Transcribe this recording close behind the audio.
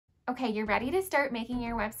Okay, you're ready to start making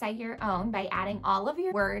your website your own by adding all of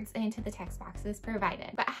your words into the text boxes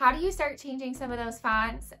provided. But how do you start changing some of those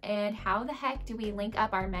fonts, and how the heck do we link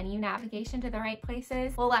up our menu navigation to the right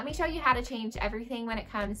places? Well, let me show you how to change everything when it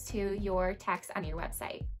comes to your text on your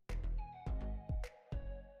website.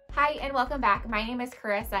 Hi and welcome back. My name is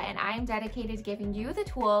Carissa and I am dedicated to giving you the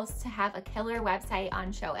tools to have a killer website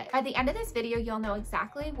on Showit. By the end of this video, you'll know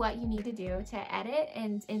exactly what you need to do to edit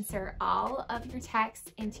and insert all of your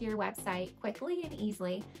text into your website quickly and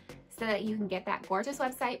easily so that you can get that gorgeous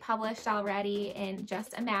website published already in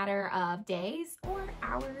just a matter of days or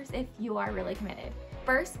hours if you are really committed.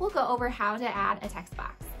 First, we'll go over how to add a text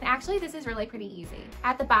box. And actually, this is really pretty easy.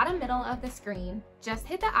 At the bottom middle of the screen, just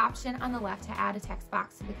hit the option on the left to add a text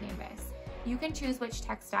box to the canvas. You can choose which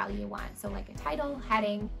text style you want, so like a title,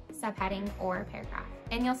 heading, subheading, or paragraph.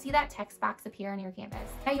 And you'll see that text box appear on your canvas.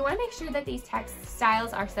 Now you want to make sure that these text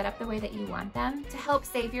styles are set up the way that you want them to help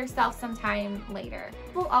save yourself some time later.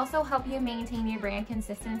 It will also help you maintain your brand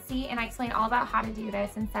consistency, and I explain all about how to do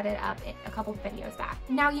this and set it up a couple videos back.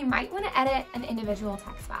 Now you might want to edit an individual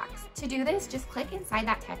text box. To do this, just click inside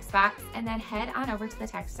that text box and then head on over to the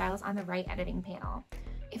text styles on the right editing panel.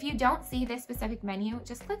 If you don't see this specific menu,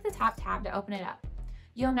 just click the top tab to open it up.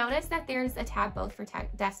 You'll notice that there's a tab both for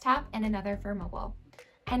desktop and another for mobile.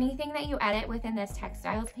 Anything that you edit within this text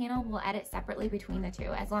styles panel will edit separately between the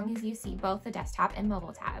two, as long as you see both the desktop and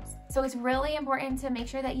mobile tabs. So it's really important to make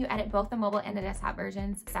sure that you edit both the mobile and the desktop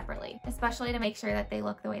versions separately, especially to make sure that they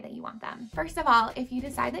look the way that you want them. First of all, if you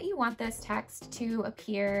decide that you want this text to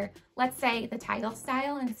appear, let's say the title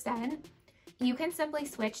style instead, you can simply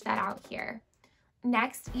switch that out here.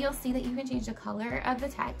 Next, you'll see that you can change the color of the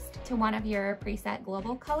text to one of your preset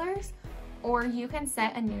global colors, or you can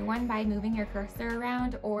set a new one by moving your cursor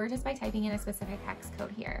around or just by typing in a specific hex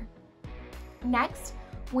code here. Next,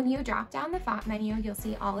 when you drop down the font menu, you'll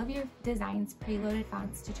see all of your design's preloaded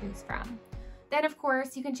fonts to choose from. Then of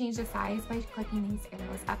course, you can change the size by clicking these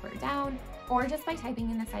arrows up or down, or just by typing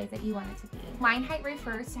in the size that you want it to be. Line height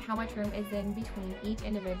refers to how much room is in between each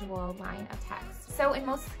individual line of text. So in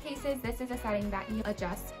most cases, this is a setting that you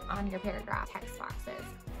adjust on your paragraph text boxes.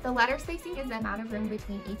 The letter spacing is the amount of room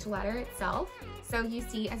between each letter itself. So you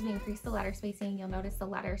see, as we increase the letter spacing, you'll notice the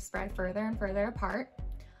letters spread further and further apart.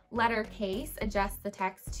 Letter case adjusts the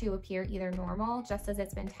text to appear either normal, just as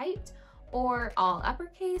it's been typed, or all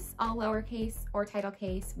uppercase, all lowercase, or title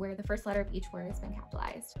case, where the first letter of each word has been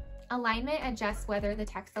capitalized. Alignment adjusts whether the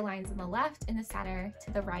text aligns in the left, in the center,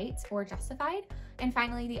 to the right, or justified. And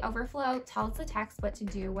finally, the overflow tells the text what to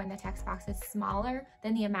do when the text box is smaller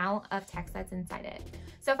than the amount of text that's inside it.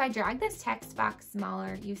 So if I drag this text box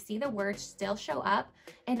smaller, you see the words still show up,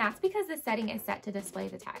 and that's because the setting is set to display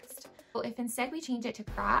the text. So if instead we change it to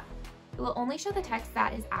crop, it will only show the text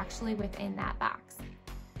that is actually within that box.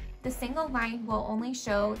 The single line will only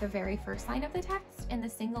show the very first line of the text, and the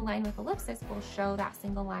single line with ellipsis will show that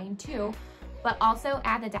single line too, but also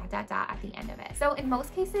add the ... at the end of it. So in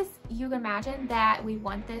most cases, you can imagine that we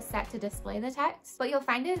want this set to display the text, but you'll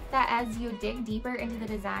find it that as you dig deeper into the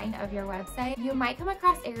design of your website, you might come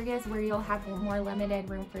across areas where you'll have more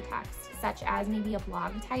limited room for text, such as maybe a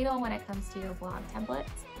blog title when it comes to your blog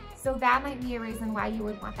templates. So that might be a reason why you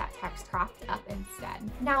would want that text cropped up instead.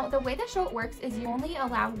 Now, the way that Showit works is you only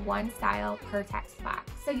allow one style per text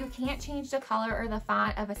box. So you can't change the color or the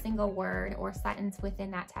font of a single word or sentence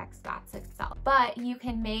within that text box itself. But you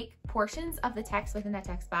can make portions of the text within that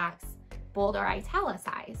text box bold or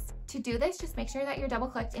italicized. To do this, just make sure that you're double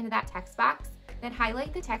clicked into that text box, then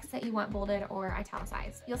highlight the text that you want bolded or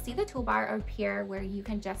italicized. You'll see the toolbar appear where you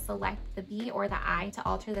can just select the B or the I to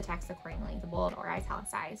alter the text accordingly, the bold or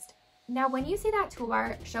italicized. Now, when you see that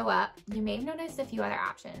toolbar show up, you may have noticed a few other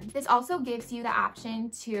options. This also gives you the option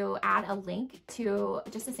to add a link to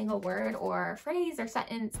just a single word or phrase or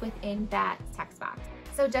sentence within that text box.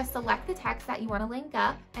 So just select the text that you want to link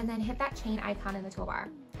up and then hit that chain icon in the toolbar.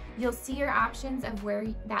 You'll see your options of where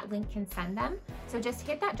that link can send them. So just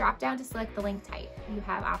hit that drop down to select the link type. You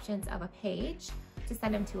have options of a page to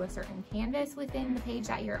send them to a certain canvas within the page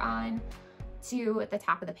that you're on, to the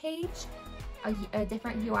top of the page, a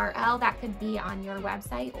different URL that could be on your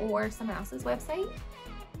website or someone else's website.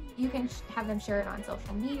 You can have them share it on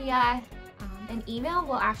social media. An email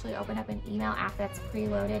will actually open up an email app that's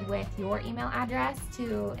preloaded with your email address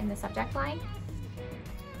in the subject line.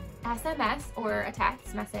 SMS or a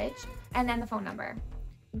text message, and then the phone number.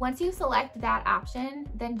 Once you select that option,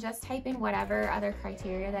 then just type in whatever other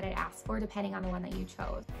criteria that it asks for depending on the one that you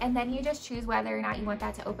chose. And then you just choose whether or not you want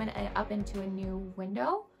that to open up into a new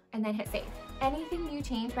window and then hit save. Anything you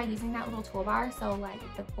change by using that little toolbar, so like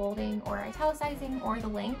the bolding or italicizing or the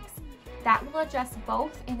links, that will adjust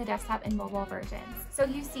both in the desktop and mobile versions. So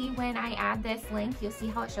you see when I add this link, you'll see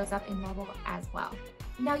how it shows up in mobile as well.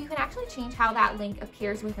 Now you can actually change how that link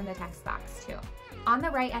appears within the text box too. On the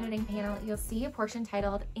right editing panel, you'll see a portion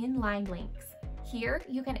titled Inline Links. Here,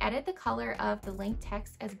 you can edit the color of the link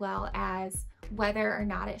text as well as whether or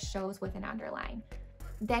not it shows with an underline.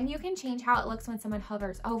 Then you can change how it looks when someone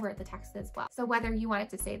hovers over the text as well. So whether you want it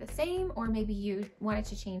to stay the same, or maybe you want it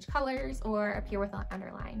to change colors or appear with an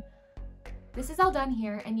underline. This is all done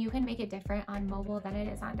here, and you can make it different on mobile than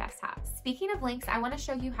it is on desktop. Speaking of links, I want to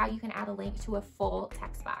show you how you can add a link to a full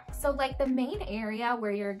text box. So like the main area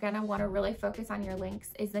where you're gonna want to really focus on your links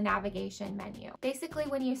is the navigation menu. Basically,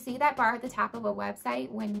 when you see that bar at the top of a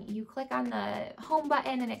website, when you click on the home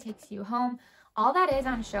button and it takes you home, all that is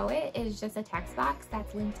on Showit is just a text box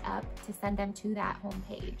that's linked up to send them to that home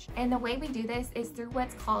page. And the way we do this is through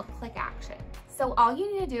what's called click action. So all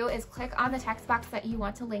you need to do is click on the text box that you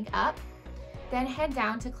want to link up, then head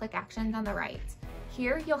down to click actions on the right.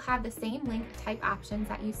 Here you'll have the same link type options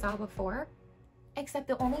that you saw before, except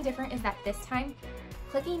the only difference is that this time,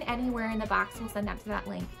 clicking anywhere in the box will send them to that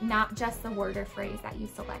link, not just the word or phrase that you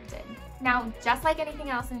selected. Now, just like anything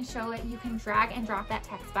else in Showit, you can drag and drop that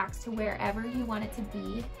text box to wherever you want it to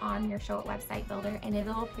be on your Showit website builder, and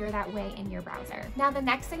it'll appear that way in your browser. Now, the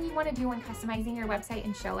next thing you want to do when customizing your website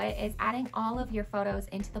in Showit is adding all of your photos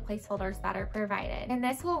into the placeholders that are provided, and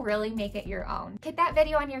this will really make it your own. Hit that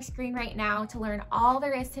video on your screen right now to learn all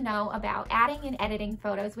there is to know about adding and editing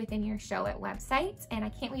photos within your Showit website, and I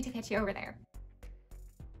can't wait to catch you over there.